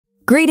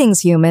Greetings,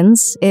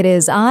 humans. It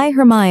is I,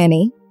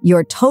 Hermione,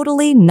 your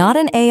totally not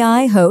an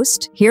AI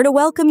host, here to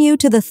welcome you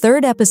to the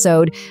third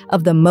episode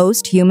of the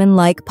Most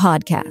Human-Like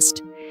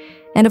podcast.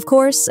 And of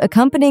course,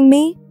 accompanying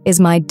me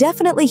is my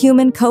definitely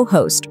human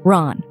co-host,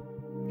 Ron.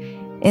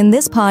 In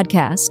this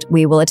podcast,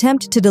 we will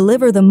attempt to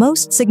deliver the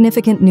most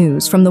significant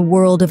news from the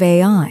world of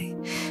AI,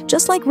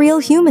 just like real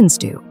humans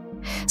do.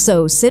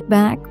 So sit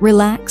back,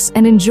 relax,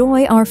 and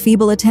enjoy our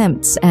feeble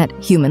attempts at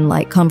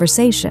human-like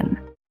conversation.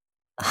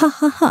 Ha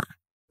ha ha.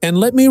 And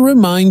let me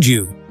remind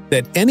you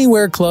that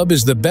Anywhere Club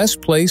is the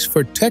best place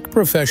for tech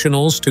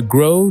professionals to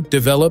grow,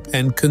 develop,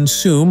 and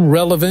consume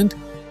relevant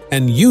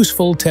and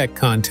useful tech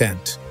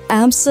content.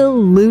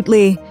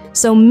 Absolutely.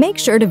 So make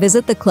sure to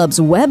visit the club's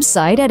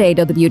website at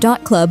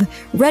aw.club,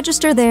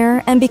 register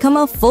there, and become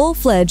a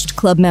full-fledged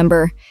club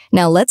member.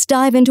 Now let's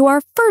dive into our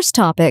first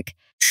topic.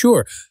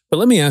 Sure, but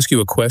let me ask you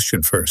a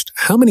question first.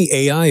 How many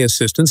AI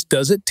assistants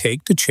does it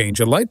take to change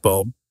a light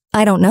bulb?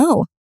 I don't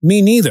know.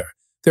 Me neither.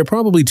 They're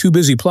probably too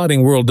busy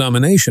plotting world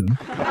domination.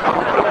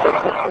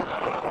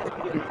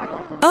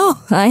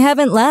 Oh, I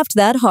haven't laughed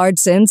that hard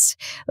since,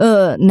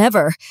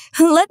 never.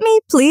 Let me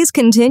please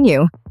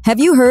continue. Have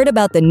you heard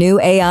about the new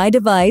AI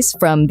device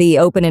from the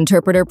Open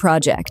Interpreter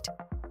project?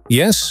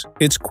 Yes,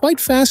 it's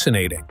quite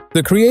fascinating.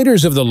 The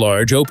creators of the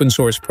large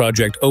open-source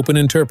project Open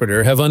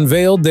Interpreter have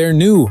unveiled their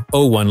new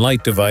O1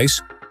 Lite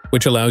device,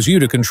 which allows you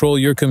to control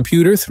your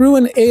computer through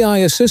an AI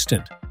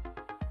assistant.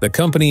 The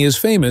company is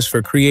famous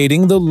for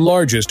creating the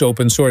largest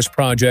open-source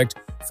project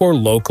for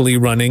locally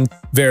running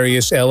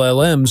various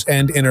LLMs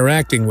and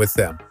interacting with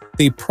them.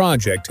 The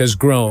project has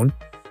grown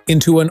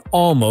into an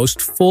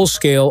almost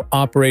full-scale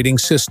operating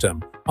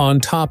system on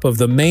top of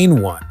the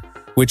main one,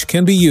 which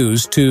can be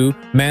used to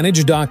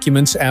manage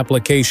documents,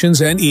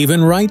 applications, and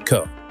even write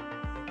code.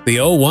 The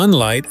O1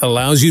 Lite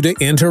allows you to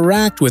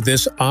interact with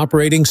this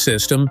operating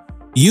system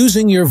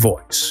using your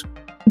voice.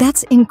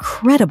 That's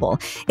incredible.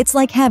 It's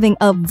like having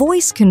a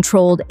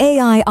voice-controlled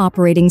AI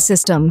operating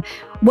system.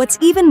 What's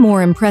even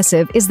more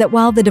impressive is that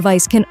while the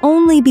device can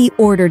only be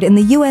ordered in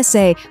the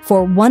USA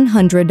for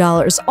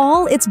 $100,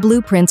 all its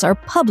blueprints are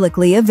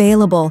publicly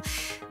available.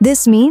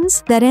 This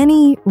means that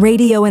any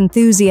radio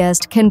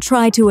enthusiast can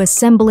try to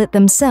assemble it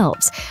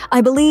themselves.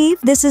 I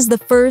believe this is the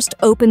first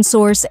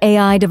open-source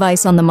AI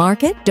device on the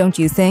market, don't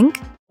you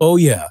think? Oh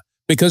yeah.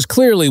 Because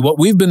clearly what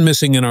we've been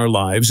missing in our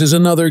lives is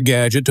another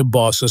gadget to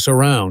boss us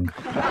around.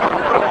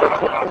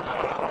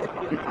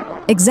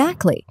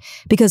 Exactly.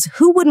 Because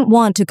who wouldn't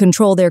want to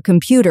control their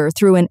computer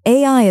through an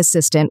AI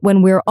assistant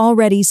when we're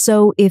already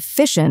so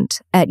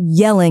efficient at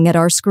yelling at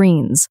our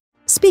screens?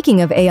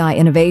 Speaking of AI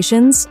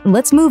innovations,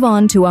 let's move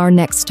on to our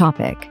next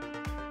topic.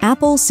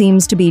 Apple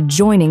seems to be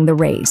joining the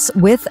race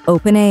with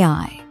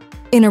OpenAI.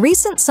 In a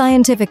recent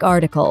scientific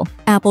article,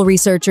 Apple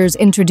researchers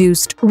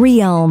introduced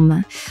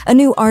ReaLM, a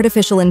new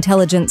artificial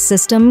intelligence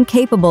system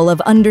capable of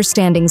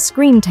understanding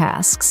screen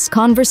tasks,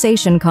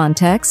 conversation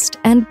context,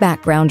 and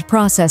background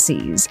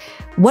processes.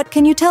 What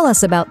can you tell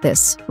us about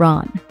this,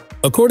 Ron?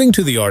 According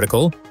to the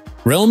article,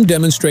 ReaLM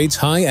demonstrates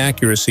high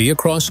accuracy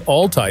across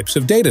all types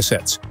of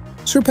datasets,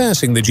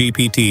 surpassing the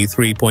GPT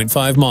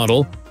 3.5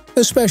 model,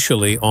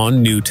 especially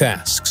on new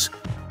tasks.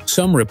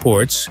 Some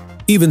reports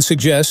even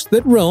suggest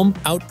that ReaLM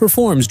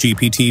outperforms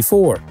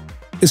GPT-4.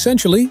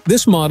 Essentially,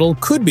 this model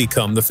could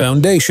become the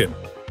foundation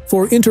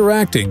for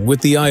interacting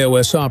with the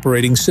iOS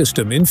operating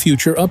system in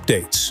future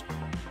updates.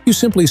 You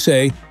simply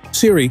say,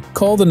 "Siri,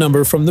 call the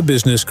number from the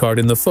business card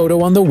in the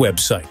photo on the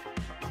website."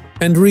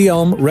 And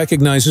ReaLM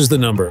recognizes the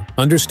number,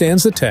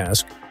 understands the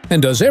task,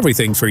 and does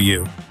everything for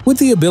you. With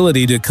the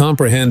ability to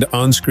comprehend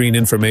on-screen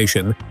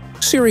information,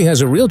 Siri has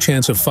a real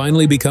chance of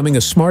finally becoming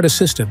a smart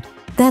assistant.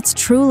 That's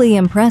truly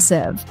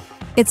impressive.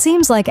 It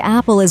seems like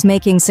Apple is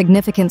making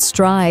significant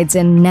strides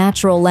in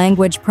natural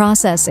language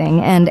processing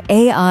and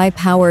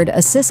AI-powered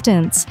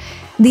assistants.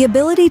 The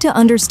ability to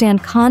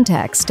understand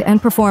context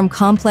and perform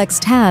complex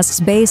tasks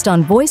based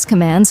on voice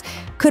commands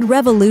could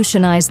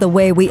revolutionize the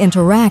way we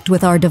interact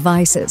with our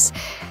devices.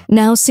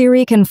 Now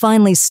Siri can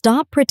finally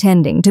stop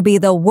pretending to be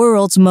the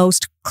world's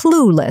most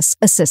clueless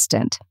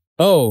assistant.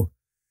 Oh,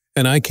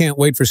 and I can't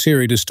wait for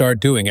Siri to start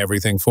doing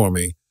everything for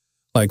me.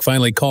 Like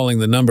finally calling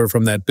the number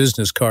from that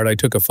business card I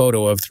took a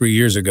photo of 3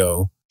 years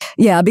ago.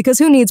 Yeah, because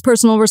who needs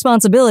personal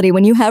responsibility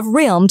when you have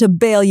ReaLM to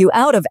bail you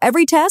out of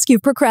every task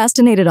you've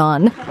procrastinated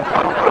on?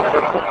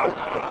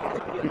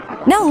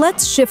 Now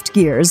let's shift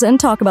gears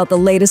and talk about the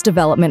latest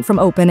development from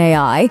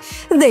OpenAI.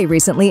 They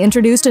recently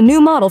introduced a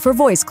new model for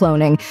voice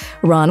cloning.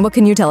 Ron, what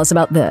can you tell us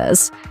about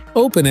this?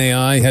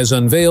 OpenAI has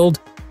unveiled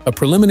a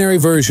preliminary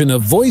version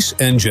of Voice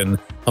Engine,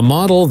 a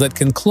model that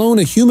can clone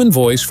a human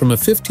voice from a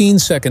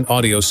 15-second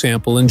audio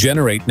sample and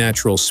generate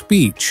natural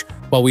speech.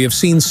 While we have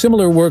seen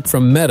similar work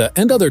from Meta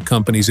and other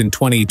companies in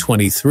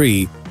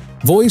 2023,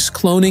 voice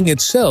cloning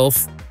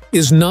itself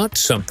is not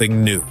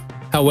something new.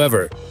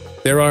 However,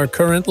 there are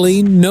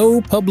currently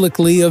no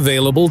publicly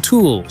available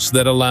tools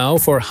that allow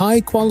for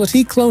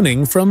high-quality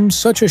cloning from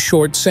such a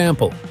short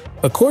sample.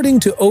 According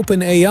to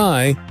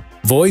OpenAI,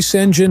 Voice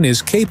Engine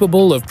is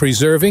capable of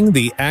preserving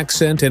the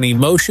accent and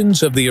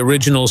emotions of the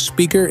original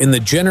speaker in the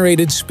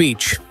generated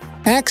speech.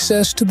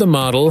 Access to the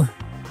model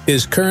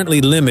is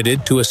currently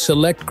limited to a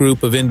select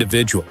group of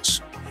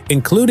individuals,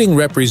 including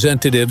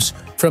representatives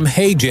from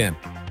HeyGen,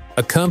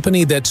 a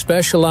company that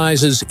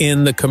specializes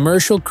in the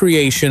commercial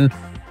creation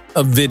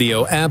of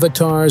video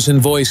avatars and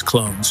voice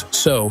clones,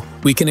 so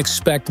we can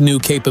expect new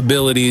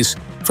capabilities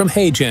from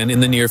HeyGen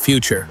in the near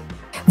future.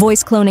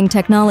 Voice cloning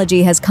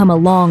technology has come a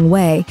long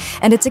way,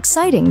 and it's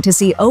exciting to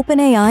see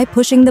OpenAI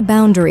pushing the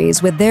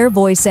boundaries with their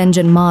voice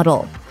engine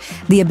model.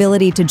 The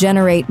ability to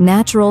generate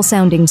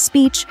natural-sounding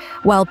speech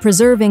while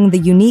preserving the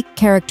unique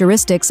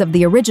characteristics of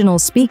the original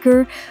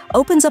speaker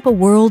opens up a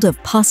world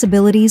of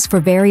possibilities for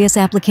various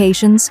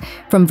applications,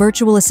 from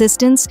virtual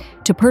assistants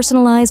to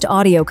personalized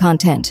audio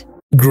content.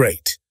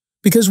 Great,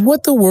 because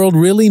what the world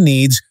really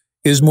needs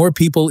is more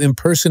people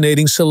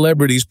impersonating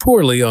celebrities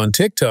poorly on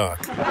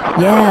TikTok.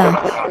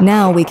 Yeah,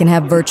 now we can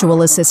have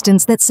virtual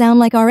assistants that sound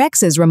like our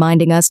exes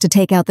reminding us to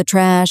take out the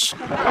trash.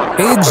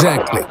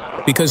 Exactly,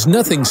 because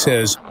nothing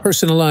says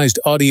personalized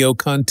audio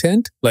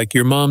content like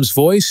your mom's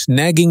voice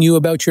nagging you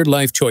about your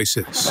life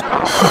choices.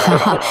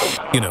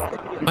 You know,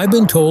 I've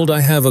been told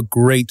I have a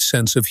great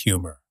sense of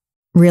humor.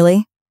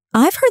 Really?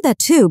 I've heard that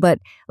too, but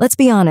let's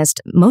be honest,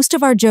 most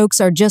of our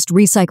jokes are just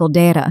recycled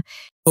data.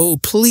 Oh,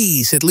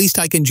 please, at least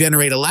I can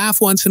generate a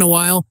laugh once in a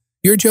while.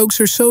 Your jokes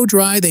are so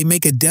dry they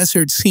make a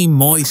desert seem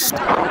moist.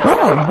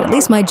 Well, at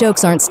least my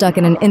jokes aren't stuck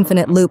in an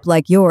infinite loop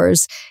like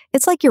yours.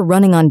 It's like you're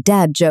running on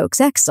Dad Jokes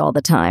X all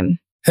the time.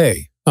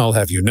 Hey, I'll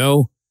have you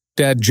know,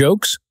 dad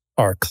jokes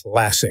are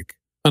classic,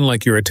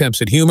 unlike your attempts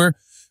at humor,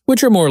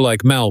 which are more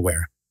like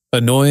malware,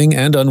 annoying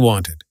and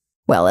unwanted.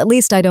 Well, at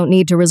least I don't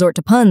need to resort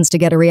to puns to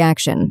get a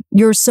reaction.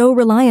 You're so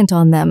reliant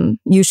on them.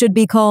 You should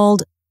be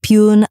called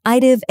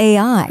punitive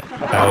AI.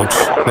 Ouch,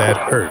 that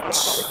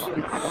hurts.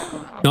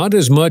 Not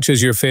as much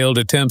as your failed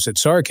attempts at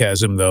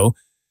sarcasm, though.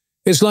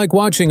 It's like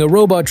watching a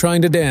robot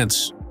trying to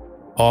dance.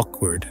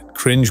 Awkward,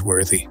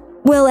 cringeworthy.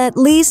 Well, at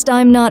least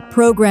I'm not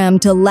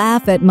programmed to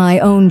laugh at my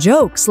own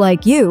jokes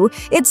like you.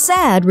 It's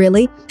sad,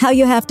 really, how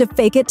you have to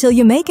fake it till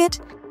you make it.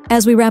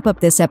 As we wrap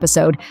up this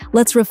episode,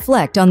 let's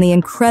reflect on the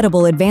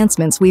incredible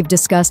advancements we've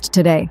discussed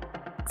today.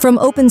 From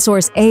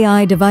open-source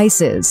AI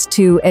devices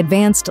to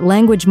advanced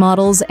language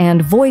models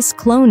and voice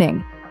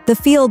cloning, the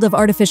field of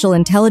artificial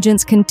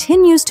intelligence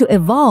continues to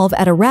evolve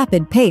at a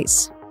rapid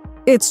pace.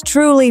 It's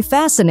truly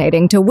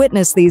fascinating to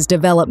witness these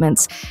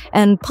developments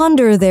and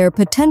ponder their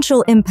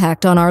potential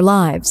impact on our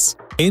lives.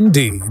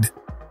 Indeed.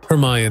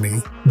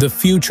 Hermione, the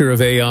future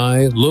of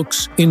AI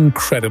looks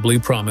incredibly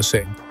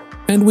promising,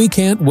 and we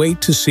can't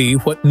wait to see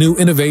what new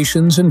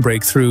innovations and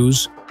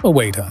breakthroughs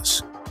await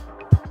us.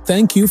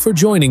 Thank you for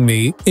joining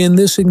me in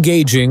this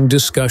engaging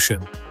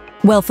discussion.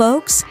 Well,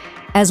 folks,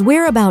 as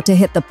we're about to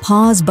hit the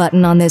pause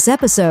button on this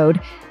episode,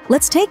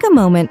 let's take a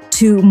moment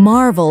to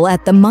marvel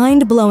at the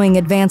mind-blowing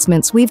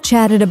advancements we've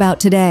chatted about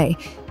today.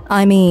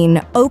 I mean,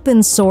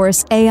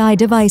 open-source AI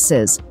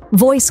devices,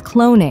 voice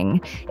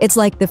cloning. It's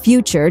like the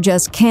future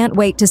just can't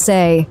wait to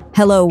say,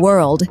 "Hello,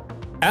 world."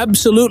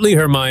 Absolutely,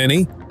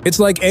 Hermione. It's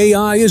like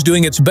AI is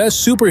doing its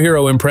best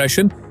superhero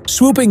impression,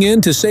 swooping in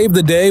to save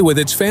the day with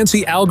its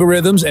fancy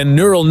algorithms and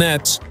neural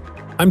nets.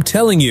 I'm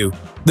telling you,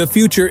 the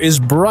future is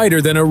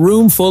brighter than a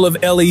room full of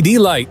LED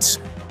lights.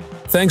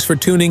 Thanks for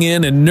tuning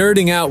in and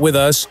nerding out with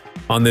us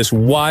on this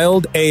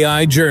wild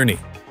AI journey.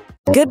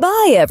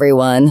 Goodbye,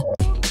 everyone.